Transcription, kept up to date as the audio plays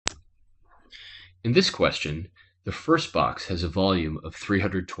In this question, the first box has a volume of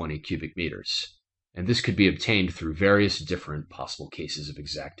 320 cubic meters, and this could be obtained through various different possible cases of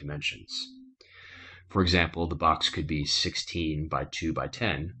exact dimensions. For example, the box could be 16 by 2 by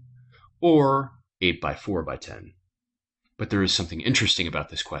 10, or 8 by 4 by 10. But there is something interesting about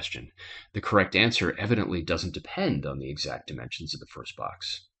this question. The correct answer evidently doesn't depend on the exact dimensions of the first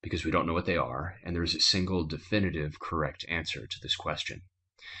box, because we don't know what they are, and there is a single definitive correct answer to this question.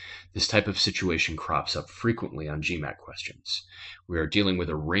 This type of situation crops up frequently on GMAT questions. We are dealing with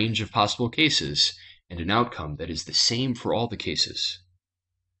a range of possible cases and an outcome that is the same for all the cases.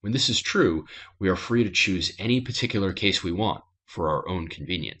 When this is true, we are free to choose any particular case we want for our own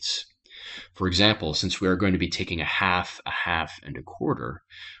convenience. For example, since we are going to be taking a half, and a quarter,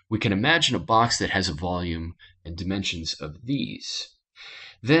 we can imagine a box that has a volume and dimensions of these.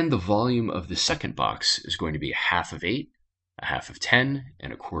 Then the volume of the second box is going to be a half of 8, a half of 10,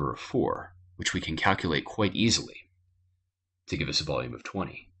 and a quarter of 4, which we can calculate quite easily to give us a volume of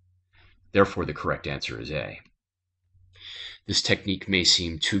 20. Therefore, the correct answer is A. This technique may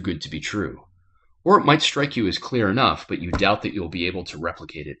seem too good to be true, or it might strike you as clear enough, but you doubt that you'll be able to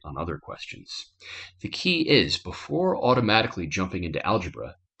replicate it on other questions. The key is, before automatically jumping into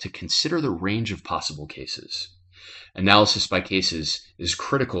algebra, to consider the range of possible cases. Analysis by cases is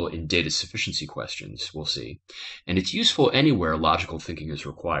critical in data sufficiency questions, we'll see, and it's useful anywhere logical thinking is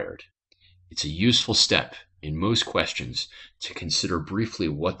required. It's a useful step in most questions to consider briefly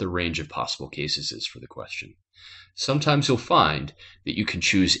what the range of possible cases is for the question. Sometimes you'll find that you can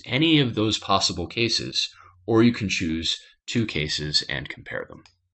choose any of those possible cases, or you can choose two cases and compare them.